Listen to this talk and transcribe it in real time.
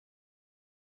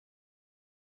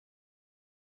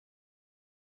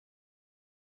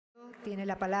Tiene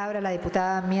la palabra la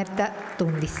diputada Mirta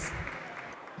Tundis.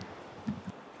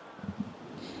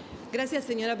 Gracias,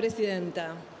 señora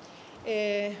presidenta.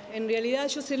 En realidad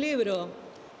yo celebro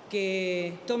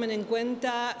que tomen en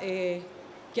cuenta que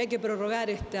hay que prorrogar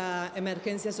esta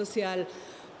emergencia social,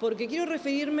 porque quiero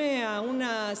referirme a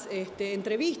una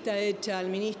entrevista hecha al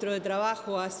ministro de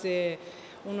Trabajo hace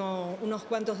unos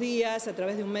cuantos días a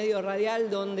través de un medio radial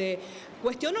donde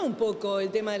cuestionó un poco el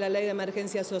tema de la ley de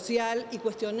emergencia social y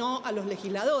cuestionó a los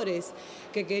legisladores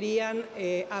que querían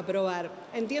aprobar.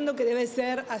 Entiendo que debe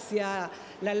ser hacia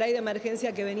la ley de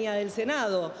emergencia que venía del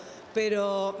Senado,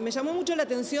 pero me llamó mucho la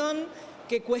atención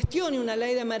que cuestione una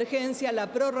ley de emergencia,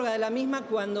 la prórroga de la misma,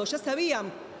 cuando ya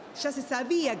se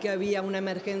sabía que había una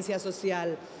emergencia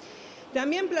social.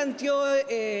 También planteó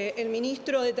el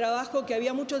ministro de Trabajo que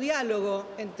había mucho diálogo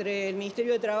entre el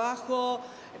Ministerio de Trabajo,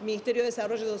 el Ministerio de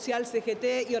Desarrollo Social,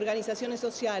 CGT y organizaciones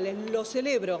sociales. Lo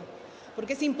celebro,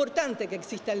 porque es importante que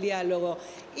exista el diálogo.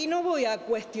 Y no voy a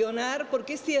cuestionar,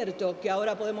 porque es cierto que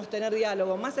ahora podemos tener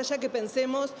diálogo, más allá que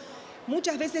pensemos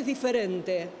muchas veces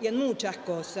diferente y en muchas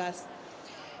cosas.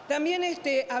 También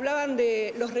hablaban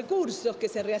de los recursos que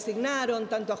se reasignaron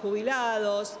tanto a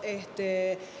jubilados,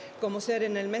 como ser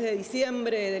en el mes de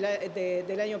diciembre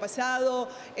del año pasado,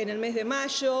 en el mes de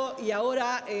mayo y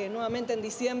ahora nuevamente en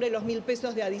diciembre los 1.000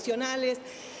 pesos de adicionales,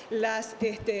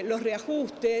 los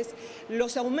reajustes,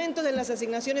 los aumentos de las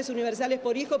asignaciones universales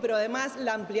por hijo, pero además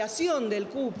la ampliación del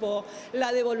cupo,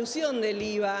 la devolución del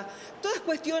IVA, todas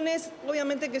cuestiones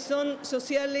obviamente que son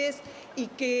sociales y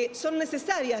que son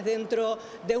necesarias dentro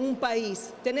de un país,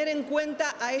 tener en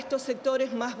cuenta a estos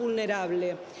sectores más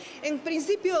vulnerables. En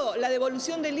principio, la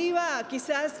devolución del IVA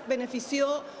quizás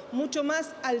benefició mucho más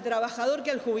al trabajador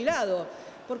que al jubilado,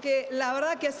 porque la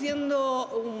verdad que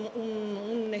haciendo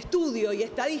un estudio y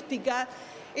estadística,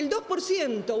 el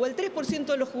 2% o el 3%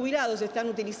 de los jubilados están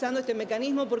utilizando este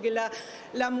mecanismo porque la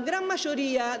gran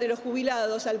mayoría de los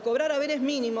jubilados, al cobrar haberes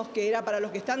mínimos, que era para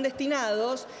los que están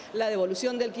destinados, la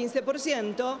devolución del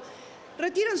 15%,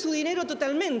 retiran su dinero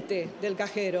totalmente del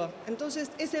cajero.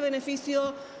 Entonces, ese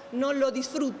beneficio no lo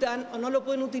disfrutan o no lo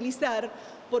pueden utilizar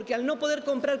porque al no poder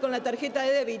comprar con la tarjeta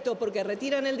de débito porque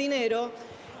retiran el dinero,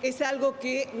 es algo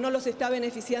que no los está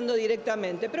beneficiando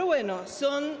directamente. Pero bueno,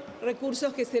 son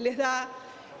recursos que se les da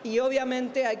y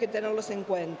obviamente hay que tenerlos en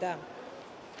cuenta.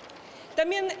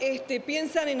 También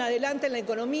piensan en adelante en la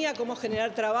economía, cómo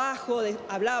generar trabajo,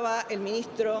 hablaba el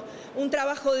ministro, un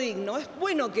trabajo digno. Es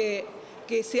bueno que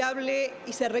se hable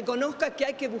y se reconozca que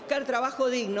hay que buscar trabajo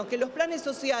digno, que los planes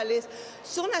sociales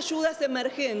son ayudas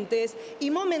emergentes y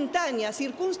momentáneas,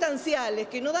 circunstanciales,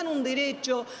 que no dan un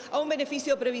derecho a un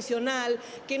beneficio previsional,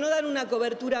 que no dan una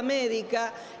cobertura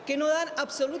médica, que no dan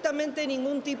absolutamente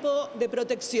ningún tipo de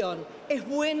protección. Es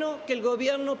bueno que el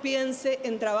gobierno piense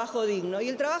en trabajo digno. Y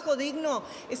el trabajo digno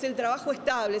es el trabajo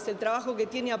estable, es el trabajo que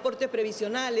tiene aportes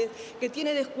previsionales, que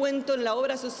tiene descuento en la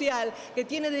obra social, que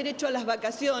tiene derecho a las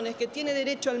vacaciones, que tiene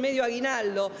derecho al medio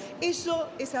aguinaldo. Eso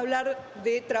es hablar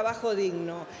de trabajo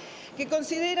digno. Que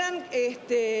consideran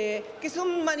que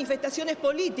son manifestaciones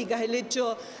políticas el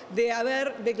hecho de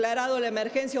haber declarado la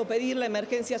emergencia o pedir la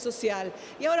emergencia social.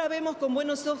 Y ahora vemos con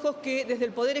buenos ojos que desde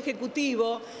el Poder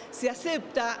Ejecutivo se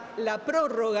acepta la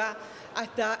prórroga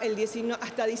hasta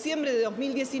diciembre de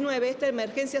 2019, esta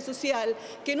emergencia social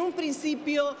que en un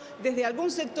principio desde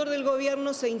algún sector del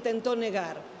gobierno se intentó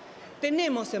negar.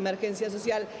 Tenemos emergencia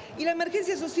social y la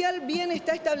emergencia social bien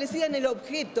está establecida en el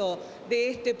objeto de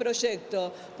este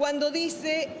proyecto. Cuando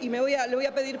dice, y le voy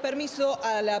a pedir permiso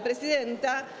a la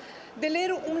presidenta de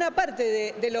leer una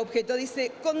parte del objeto,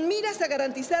 dice, con miras a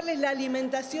garantizarles la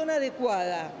alimentación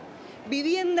adecuada,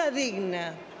 vivienda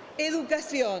digna,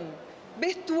 educación,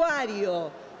 vestuario,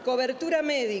 cobertura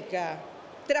médica,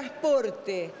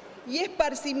 transporte y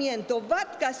esparcimiento,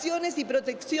 vacaciones y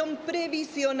protección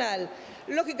previsional,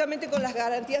 lógicamente con las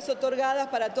garantías otorgadas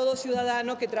para todo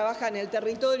ciudadano que trabaja en el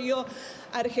territorio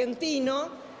argentino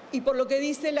y por lo que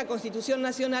dice la Constitución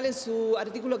Nacional en su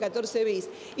artículo 14 bis.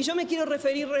 Y yo me quiero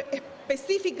referir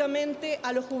específicamente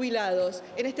a los jubilados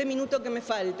en este minuto que me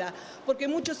falta, porque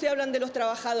muchos se hablan de los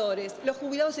trabajadores. Los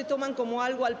jubilados se toman como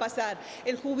algo al pasar.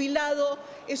 El jubilado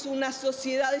es una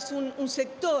sociedad, es un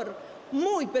sector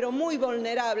muy, pero muy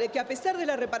vulnerable, que a pesar de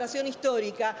la reparación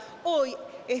histórica, hoy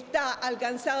está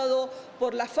alcanzado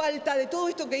por la falta de todo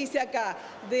esto que dice acá,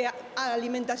 de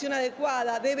alimentación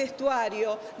adecuada, de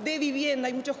vestuario, de vivienda.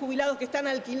 Hay muchos jubilados que están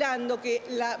alquilando, que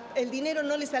el dinero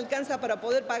no les alcanza para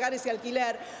poder pagar ese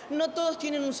alquiler. No todos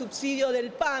tienen un subsidio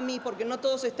del PAMI, porque no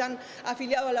todos están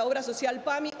afiliados a la obra social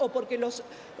PAMI, o porque los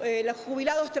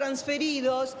jubilados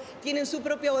transferidos tienen su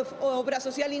propia obra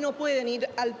social y no pueden ir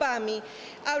al PAMI.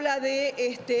 Habla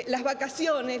de las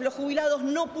vacaciones. Los jubilados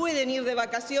no pueden ir de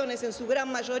vacaciones en su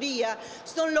gran mayoría.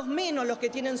 Son los menos los que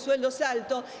tienen sueldos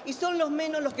altos y son los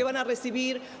menos los que van a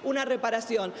recibir una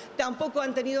reparación. Tampoco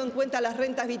han tenido en cuenta las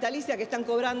rentas vitalicias que están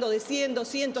cobrando de 100,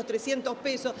 200, 300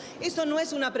 pesos. Eso no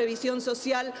es una previsión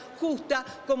social justa,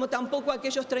 como tampoco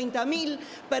aquellos 30.000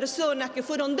 personas que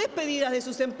fueron despedidas de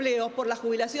sus empleos por la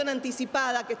jubilación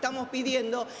anticipada que estamos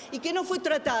pidiendo y que no fue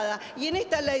tratada. Y en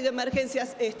esta ley de emergencia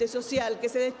social que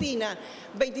se destina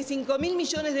 25.000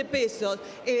 millones de pesos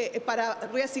para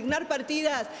reasignar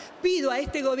partidas, pido a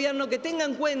este gobierno que tenga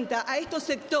en cuenta a estos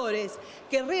sectores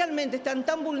que realmente están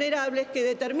tan vulnerables, que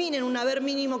determinen un haber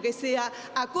mínimo que sea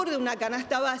acorde a una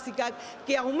canasta básica,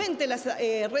 que aumente las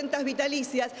rentas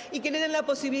vitalicias y que le den la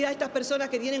posibilidad a estas personas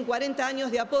que tienen 40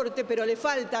 años de aporte, pero le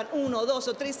faltan 1, 2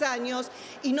 o 3 años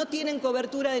y no tienen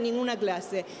cobertura de ninguna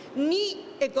clase, ni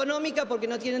económica porque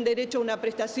no tienen derecho a una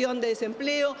prestación de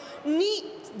desempleo, ni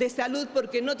de salud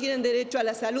porque no tienen derecho a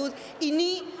la salud y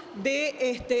ni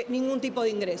de ningún tipo de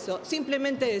ingreso.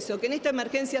 Simplemente eso, que en esta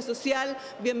emergencia social,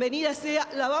 bienvenida sea,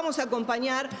 la vamos a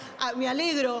acompañar. Me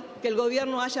alegro que el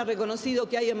gobierno haya reconocido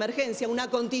que hay emergencia, una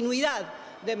continuidad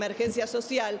de emergencia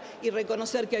social y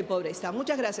reconocer que hay pobreza.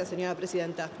 Muchas gracias, señora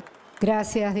presidenta.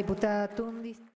 Gracias, diputada Tundis.